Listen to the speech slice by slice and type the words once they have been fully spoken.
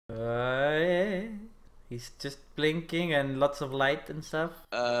He's just blinking and lots of light and stuff.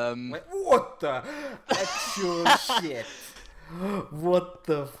 Wait, what the actual shit? What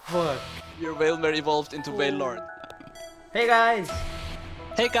the fuck? Your Wailmer evolved into Wailord. Hey guys!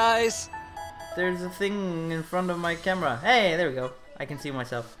 Hey guys! There's a thing in front of my camera. Hey, there we go. I can see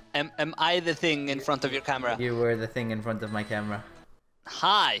myself. Am I the thing in front of your camera? You were the thing in front of my camera.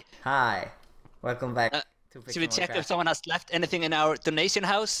 Hi! Hi. Welcome back to Pixelmoncraft. Should we check if someone has left anything in our donation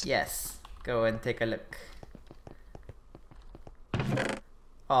house? Yes. Go and take a look.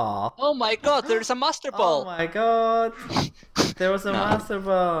 Aww. Oh my god, there's a master ball! Oh my god! There was a master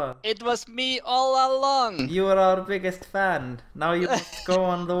ball! It was me all along! You are our biggest fan. Now you must go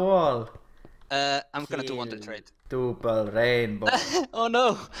on the wall. I'm gonna do Wonder Trade. Double rainbow. Oh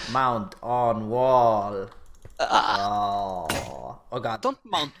no! Mount on wall. Oh god. Don't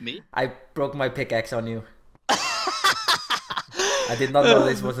mount me. I broke my pickaxe on you. I did not know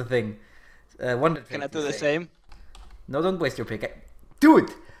this was a thing. Wonder Trade. Can I do the same? No, don't waste your pickaxe.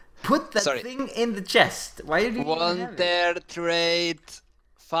 Dude! Put that Sorry. thing in the chest. Why did you Wonder Trade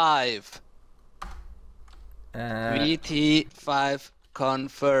 5. VT5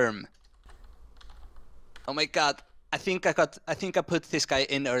 confirm. Oh my god. I think I put this guy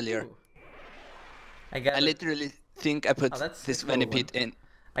in earlier. Ooh. I literally think I put this Venipede in.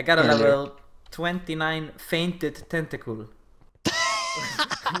 I got a level 29 fainted tentacle.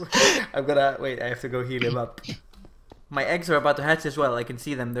 I'm gonna wait, I have to go heal him up. My eggs are about to hatch as well. I can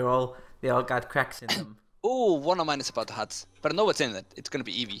see them. They all got cracks in them. Oh, one of mine is about to hatch, but I know what's in it. It's gonna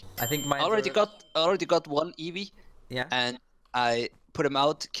be Eevee. I think mine. I already got one Eevee. Yeah. And I put him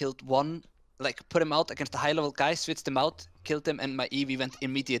out, killed one, like put him out against a high level guy, switched him out, killed him, and my Eevee went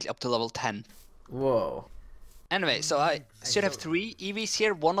immediately up to level 10. Whoa. Anyway, so I should have 3 Eevees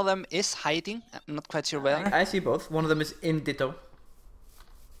here. One of them is hiding. I'm not quite sure where. I see both. One of them is in Ditto.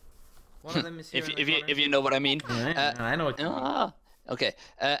 One of them is here if you know what I mean. Yeah, I know. Okay.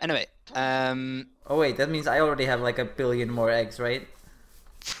 Anyway. Oh wait, that means I already have like 1 billion more eggs, right?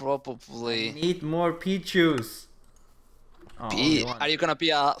 Probably. I need more Pichus. Oh, are you gonna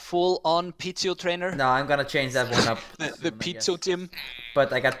be a full-on Pichu trainer? No, I'm gonna change that one up. the Pichu gym.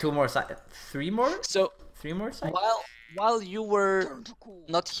 But I got 2 more sides. 3 more? So 3 more sides? While you were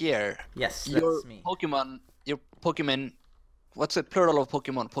not here, yes, your that's me. Pokemon, what's the plural of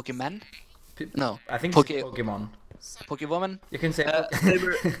Pokemon? Pokemon? No. I think it's Pokemon. Pokewoman? You can say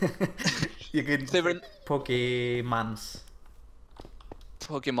you can they were Pokemons.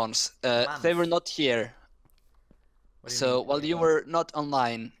 Pokemons. They were not here. So while you were not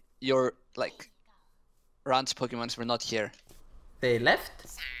online, your ranch Pokemons were not here. They left?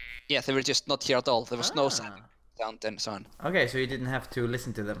 Yeah, they were just not here at all. There was no sound and so on. Okay, so you didn't have to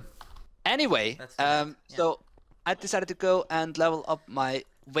listen to them. Anyway, so I decided to go and level up my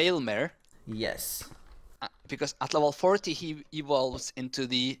Wailmer. Yes. Because at level 40 he evolves into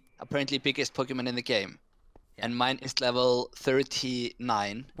the apparently biggest Pokemon in the game. Yeah. And mine is level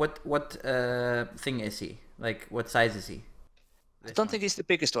 39. What thing is he? Like, what size is he? I don't think he's the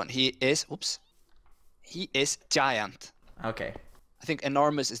biggest one. He is, he is giant. Okay. I think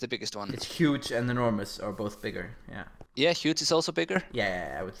enormous is the biggest one. It's huge and enormous are both bigger, yeah. Yeah, huge is also bigger?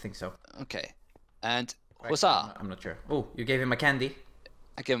 Yeah, I would think so. Okay. And Husa? I'm not sure. Oh, you gave him a candy?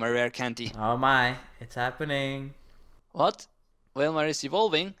 I gave him a rare candy. Oh my, it's happening. What? Wailmer is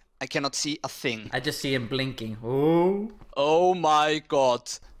evolving. I cannot see a thing. I just see him blinking. Oh. Oh my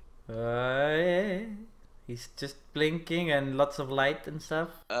god. Yeah. He's just blinking and lots of light and stuff.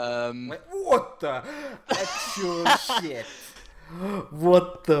 Wait, what the actual shit?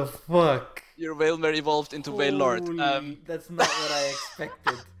 What the fuck? Your Wailmer evolved into Wailord. That's not what I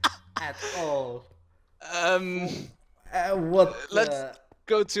expected at all. Let's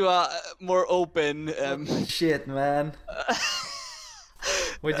go to a more open. Shit, man.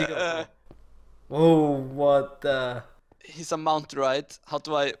 Where'd you go? Oh, what the? He's a mount, right? How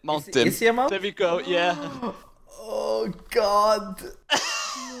do I mount him? Is he a mount? There we go. Yeah. Oh god.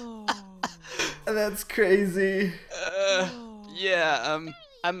 That's crazy. Yeah.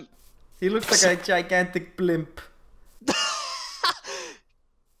 He looks like a gigantic blimp.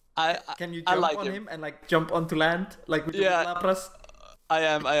 Can you jump on him and jump onto land like with the Lapras? I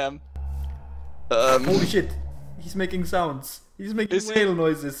am. Holy shit! He's making sounds. He's making whale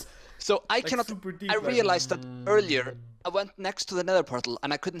noises. So I cannot. I realized that earlier. I went next to the Nether portal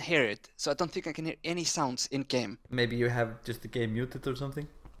and I couldn't hear it. So I don't think I can hear any sounds in game. Maybe you have just the game muted or something.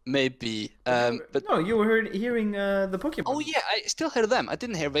 Maybe. But no, you were hearing the Pokemon. Oh yeah, I still hear them. I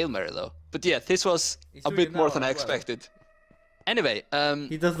didn't hear Wailmer though. But yeah, this was a bit more than I expected. Anyway,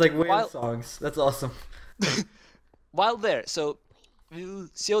 he does like whale songs. That's awesome. While there, so we'll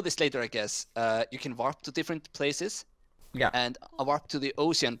show this later, I guess. You can warp to different places. Yeah. And I warp to the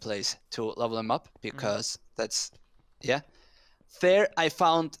ocean place to level them up because that's, yeah. There I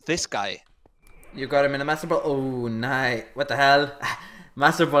found this guy. You got him in a Master Ball? Oh, nice. What the hell?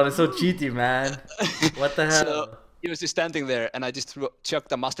 Master Ball is so cheaty, man. What the hell? So he was just standing there and I just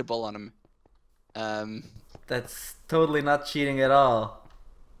chucked a Master Ball on him. That's totally not cheating at all.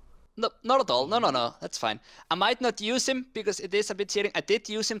 No, not at all. No. That's fine. I might not use him because it is a bit cheating. I did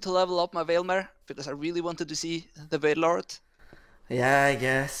use him to level up my Wailmer because I really wanted to see the Wailord. Yeah, I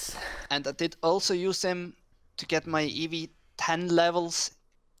guess. And I did also use him to get my EV 10 levels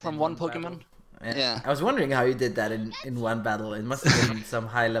from one Pokemon. Yeah. I was wondering how you did that in one battle. It must have been some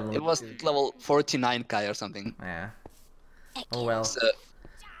high level. It was level 49 guy or something. Yeah. Oh well.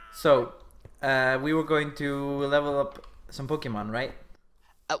 So we were going to level up some Pokemon, right?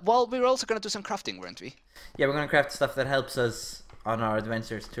 well, we were also gonna do some crafting, weren't we? Yeah, we're gonna craft stuff that helps us on our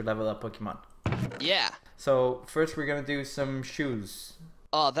adventures to level up Pokemon. Yeah. So first we're gonna do some shoes.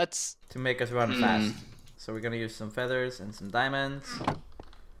 Oh, that's... to make us run fast. So we're gonna use some feathers and some diamonds.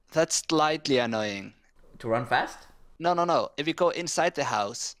 That's slightly annoying. To run fast? No. If we go inside the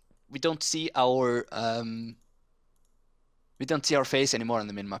house, we don't see our face anymore on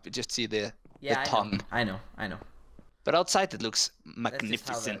the minimap. We just see the tongue. I know. But outside it looks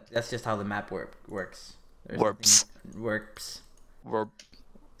magnificent. That's just how the map works. Warps.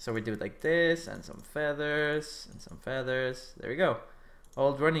 So we do it like this, and some feathers, and some feathers. There we go.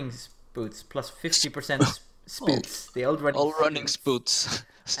 Old running boots plus 50% spoots. The old running spoots.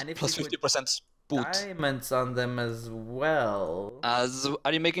 And if plus 50% spoot. Diamonds on them as well.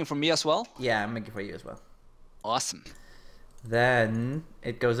 Are you making for me as well? Yeah, I'm making for you as well. Awesome. Then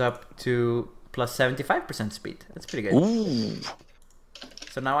it goes up to plus 75% speed. That's pretty good. Ooh.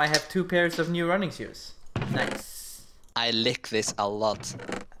 So now I have 2 pairs of new running shoes. Nice. I lick this a lot.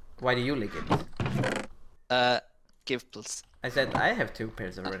 Why do you lick it? Give plus. I said I have 2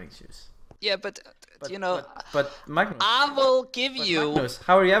 pairs of running shoes. Yeah, but you know. But Magnus. I will give you. Magnus,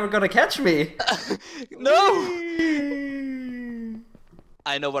 how are you ever gonna catch me? No.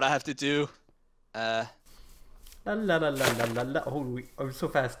 I know what I have to do. La la la la la la la. Oh, I'm so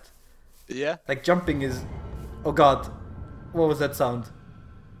fast. Yeah. Like jumping is. Oh God, what was that sound?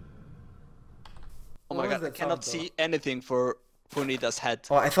 Oh my God, I cannot see anything for Punita's head.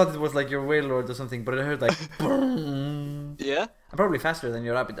 Oh, I thought it was like your Wailord or something, but I heard like. Yeah. I'm probably faster than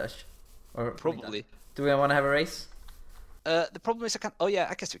your Rapidash. Or probably. Do we want to have a race? The problem is I can't. Oh yeah,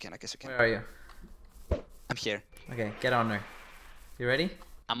 I guess we can. Where are you? I'm here. Okay, get on there. You ready?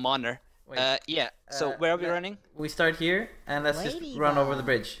 I'm on her. Yeah. So where are we running? We start here and let's just run over the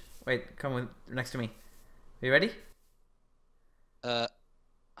bridge. Wait, come next to me. Are you ready?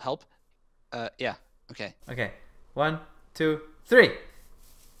 Help. Yeah. Okay. Okay. 1, 2, 3.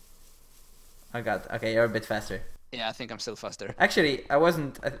 Oh God. Okay, you're a bit faster. Yeah, I think I'm still faster. Actually, I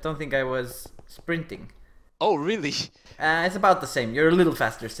wasn't. I don't think I was sprinting. Oh, really? It's about the same. You're a little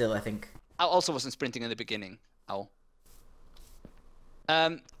faster still, I think. I also wasn't sprinting in the beginning. Ow.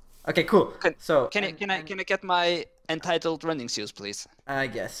 Okay, cool. Can I get my entitled running shoes, please? I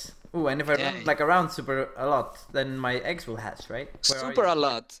guess. Ooh, and if I run like around super a lot, then my eggs will hatch, right? Super a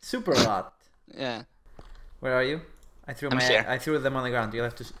lot. Super a lot. Yeah. Where are you? I threw I threw them on the ground. You'll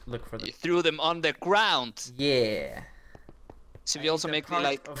have to look for them. You threw them on the ground. Yeah. Should we also make the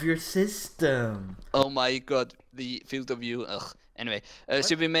like of your system? Oh my God, the field of view. Ugh. Anyway,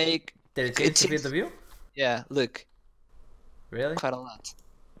 should we make? Did it change the field of view? Yeah. Look. Really? Quite a lot.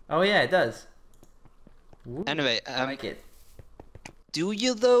 Oh yeah, it does. Ooh, anyway, I like it. Do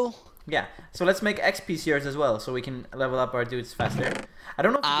you though? Yeah. So let's make XP series as well, so we can level up our dudes faster. I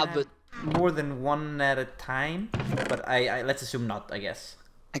don't know if we can have more than one at a time, but I let's assume not. I guess.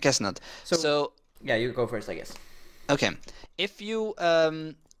 I guess not. So yeah, you go first, I guess. Okay. If you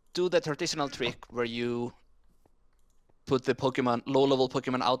do the traditional trick where you put the low-level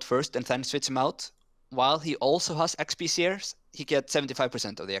Pokemon out first and then switch him out, while he also has XP series, he gets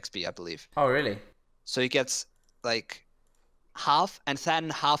 75% of the XP, I believe. Oh, really? So he gets like half and then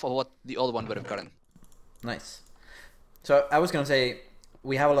half of what the other one would have gotten. Nice. So I was gonna say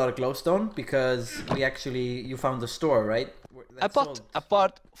we have a lot of glowstone because you found the store, right? I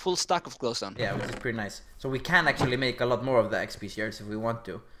bought full stack of glowstone. Yeah, which is pretty nice. So we can actually make a lot more of the XP series if we want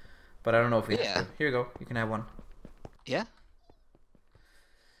to, but I don't know if we have to. Here you go. You can have one. Yeah.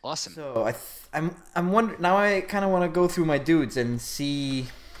 Awesome. So I'm wondering now. I kind of want to go through my dudes and see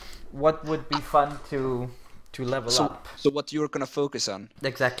what would be fun to level up. So what you're gonna focus on?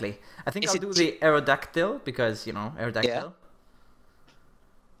 Exactly. I think I'll do the Aerodactyl because Aerodactyl. Yeah.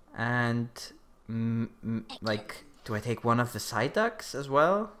 And like Do I take one of the Psyducks as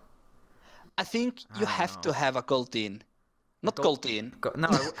well? I think you have to have a Goldeen. Not Goldeen. No,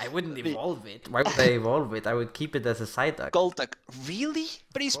 I wouldn't evolve it. Why would I evolve it? I would keep it as a Psyduck. Golduck. Really?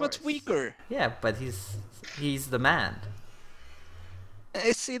 But he's much weaker. Yeah, but he's the man.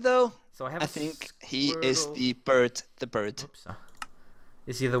 Is he though? So I think he is the bird. The bird. Oops.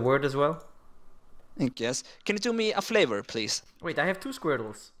 Is he the word as well? I guess. Can you do me a flavor, please? Wait, I have 2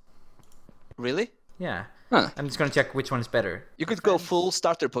 Squirtles. Really? Yeah. Huh. I'm just gonna check which one is better. You could go full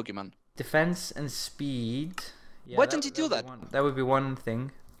starter Pokemon. Defense and speed. Yeah, Why didn't you do that? That would be one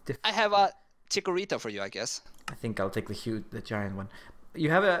thing. I have a Chikorita for you, I guess. I think I'll take the giant one.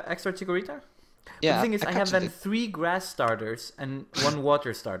 You have an extra Chikorita? Yeah. The thing is, I have then 3 grass starters and 1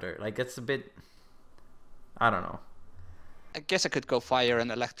 water starter. Like, that's a bit... I don't know. I guess I could go fire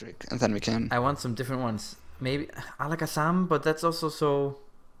and electric, and then we can... I want some different ones. Maybe Alakazam, but that's also so...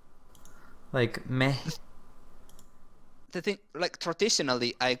 like, meh. The thing, like,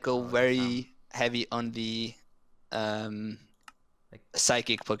 traditionally, I go very heavy on the like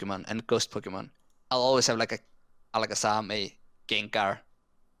psychic Pokemon and ghost Pokemon. I'll always have like a Alakazam, a Gengar,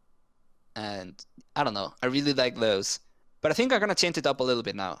 and I don't know. I really like those, but I think I'm gonna change it up a little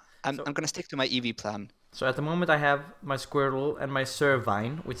bit now. I'm gonna stick to my EV plan. So at the moment I have my Squirtle and my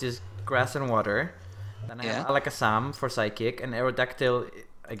Servine, which is grass and water. Then I have Alakazam for psychic, and Aerodactyl,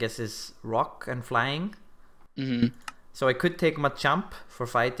 I guess, is rock and flying. Mm-hmm. So I could take Machamp for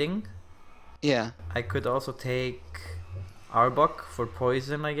fighting. Yeah. I could also take Arbok for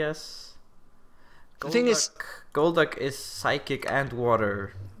poison, I guess. The thing is, Golduck is psychic and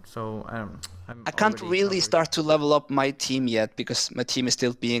water, so I can't really start to level up my team yet because my team is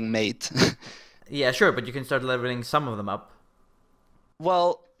still being made. Yeah, sure, but you can start leveling some of them up.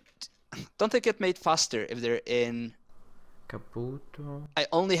 Well, don't they get made faster if they're in... Kabuto. I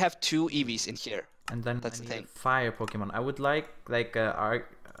only have 2 EVs in here. And then that's I the need thing. A fire Pokemon. I would like a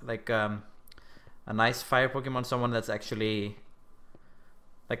nice fire Pokemon, someone that's actually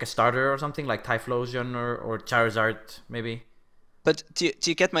like a starter or something, like Typhlosion or Charizard, maybe. But do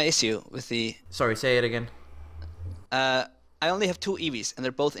you get my issue with the... Sorry, say it again. I only have 2 EVs, and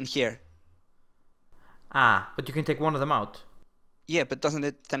they're both in here. Ah, but you can take one of them out. Yeah, but doesn't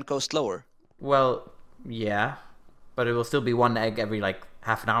it then go slower? Well, yeah, but it will still be 1 egg every like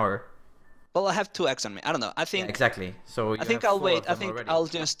half an hour. Well, I have 2 eggs on me. I don't know. I think exactly. So I think I'll wait. I think I'll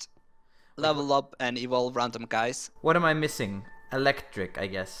just level up and evolve random guys. What am I missing? Electric, I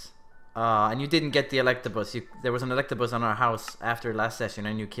guess. And you didn't get the Electabuzz. There was an Electabuzz on our house after last session,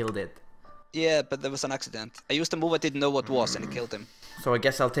 and you killed it. Yeah, but there was an accident. I used a move I didn't know what was, and it killed him. So I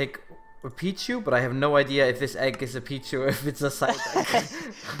guess I'll take a Pichu, but I have no idea if this egg is a Pichu or if it's a side egg.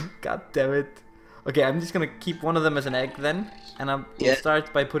 God damn it. Okay, I'm just gonna keep one of them as an egg then, and I'll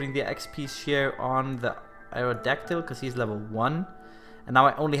start by putting the XP share on the Aerodactyl because he's level 1, and now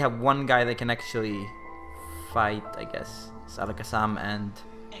I only have 1 guy that can actually fight, I guess. It's Alakazam and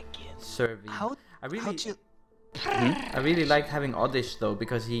Servine. I really liked having Oddish though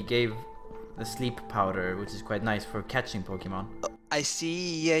because he gave the sleep powder, which is quite nice for catching Pokemon. I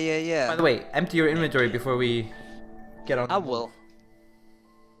see. Yeah. By the way, empty your inventory before we get on. I will.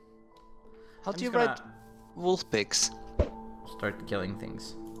 How do you ride Wolfpigs? Start killing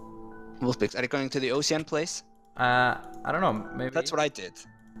things. Wolfpigs, are they going to the ocean place? I don't know, maybe. That's what I did.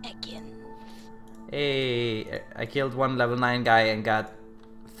 Again. Hey, I killed 1 level 9 guy and got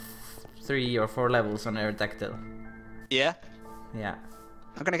 3 or 4 levels on Aerodactyl. Yeah? Yeah.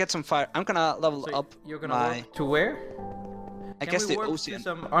 I'm gonna get some fire. I'm gonna level up. You're gonna warp to where? I guess the ocean.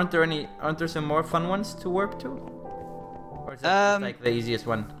 Aren't there some more fun ones to warp to? Or is that just, like the easiest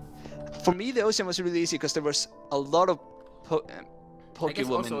one? For me, the ocean was really easy because there was a lot of I guess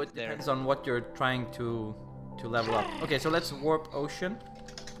also it depends on what you're trying to level up. Okay, so let's warp ocean.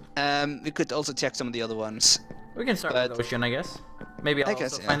 We could also check some of the other ones. We can start with ocean, I guess. Maybe I'll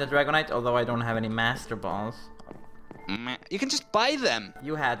also find a Dragonite, although I don't have any Master Balls. You can just buy them.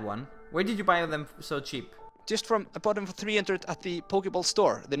 You had one. Where did you buy them so cheap? Just I bought them for 300 at the Pokeball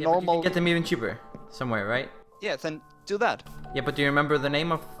store. The normal. But you can get them even cheaper somewhere, right? Yeah, then do that. Yeah, but do you remember the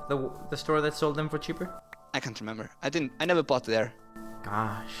name of the store that sold them for cheaper? I can't remember. I never bought there.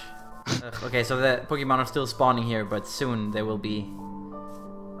 Gosh. Okay, so the Pokemon are still spawning here, but soon they will be.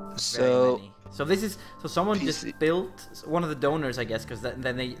 Very many. So this is someone just built one of the donors, I guess, because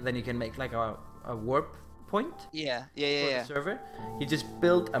then you can make like a warp point. Yeah. The server. He just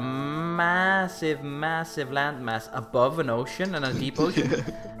built a massive landmass above an ocean and a deep ocean,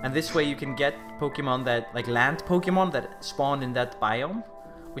 and this way you can get Pokemon that land Pokemon that spawn in that biome,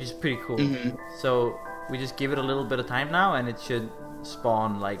 which is pretty cool. So we just give it a little bit of time now, and it should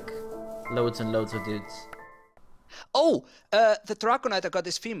spawn like loads and loads of dudes. Oh, the Dragonite I got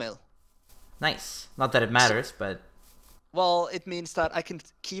is female. Nice. Not that it matters, but Well, it means that I can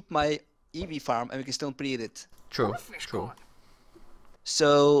keep my Eevee farm and we can still breed it. true. True.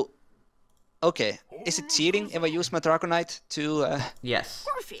 So, okay. Is it cheating if I use my Dragonite to... Yes.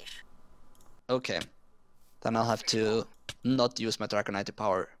 Okay. Then I'll have to not use my Dragonite to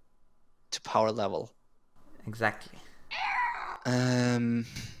power level. Exactly.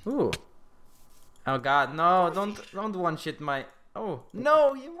 Ooh. Oh god, no! Don't one shit my. Oh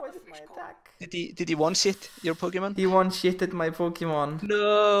no! He avoided my attack. Did he one shit your Pokemon? He one shitted my Pokemon.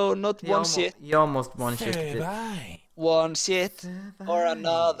 No, not one shit. He almost one shitted it. One shit or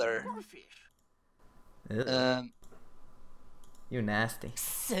another. You nasty.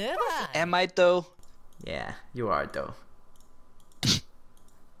 Am I though? Yeah, you are though.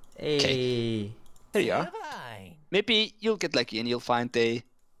 Hey. Okay. There you are. Maybe you'll get lucky and you'll find a...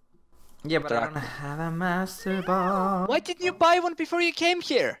 Yeah, but I don't have a Master Ball. Why didn't you buy one before you came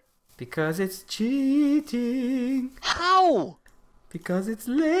here? Because it's cheating. How? Because it's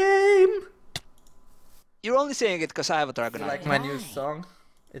lame. You're only saying it because I have a Do Dragonite. you like my new song?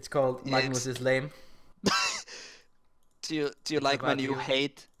 It's called Magnus is lame. Do you like my new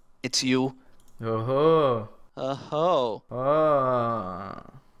hate? It's you. Oh. Oh.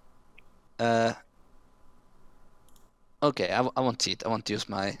 Oh. Okay, I won't cheat. I won't use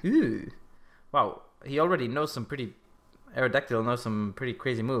my... Ooh. Wow, he already knows some pretty... Aerodactyl knows some pretty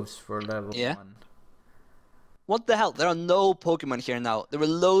crazy moves for level 1. What the hell? There are no Pokemon here now. There were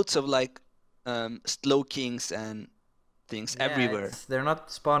loads of like Slow Kings and things everywhere. They're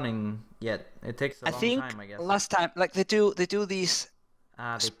not spawning yet. It takes a long time, I guess. Last time, like they do these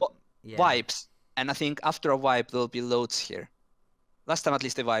wipes, and I think after a wipe there'll be loads here. Last time at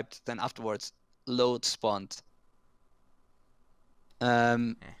least they wiped, then afterwards loads spawned.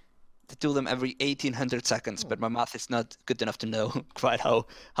 They do them every 1800 seconds, but my math is not good enough to know quite how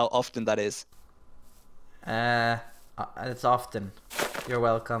often that is. It's often. You're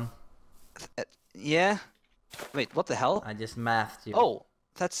welcome. Yeah. Wait, what the hell? I just mathed you. Oh,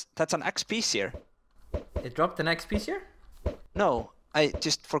 that's an XP here. It dropped an XP here? No, I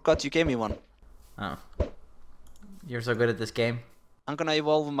just forgot you gave me one. Oh. You're so good at this game. I'm gonna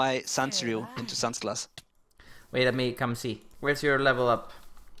evolve my Sandshrew into Sandslash. Wait, let me come see. Where's your level up?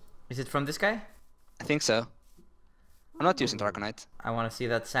 Is it from this guy? I think so. I'm not using Dragonite. I want to see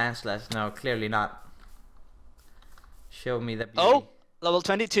that Sandslash. No, clearly not. Show me the beauty. Oh, level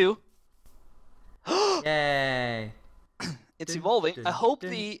 22. Yay! It's evolving. I hope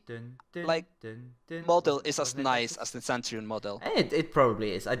the model is as nice as the Sandshrew model. It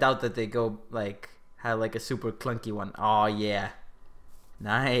probably is. I doubt that they go have like a super clunky one. Oh yeah,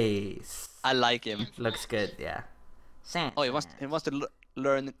 nice. I like him. Looks good. Yeah. Oh, he wants to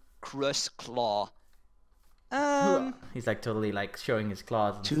learn Crush Claw. He's like totally like showing his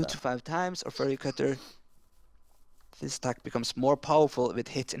claws. And 2 stuff. to 5 times or Furry Cutter. This attack becomes more powerful with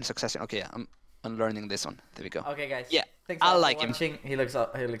hits in succession. Okay, I'm unlearning this one. There we go. Okay, guys. Yeah, thanks I for like watching. He looks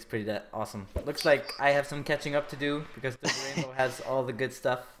pretty awesome. Looks like I have some catching up to do because the rainbow has all the good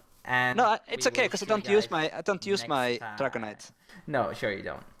stuff. And no, it's okay because I don't use my Dragonite. No, sure you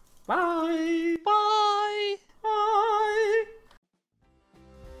don't. Bye. Bye. Bye.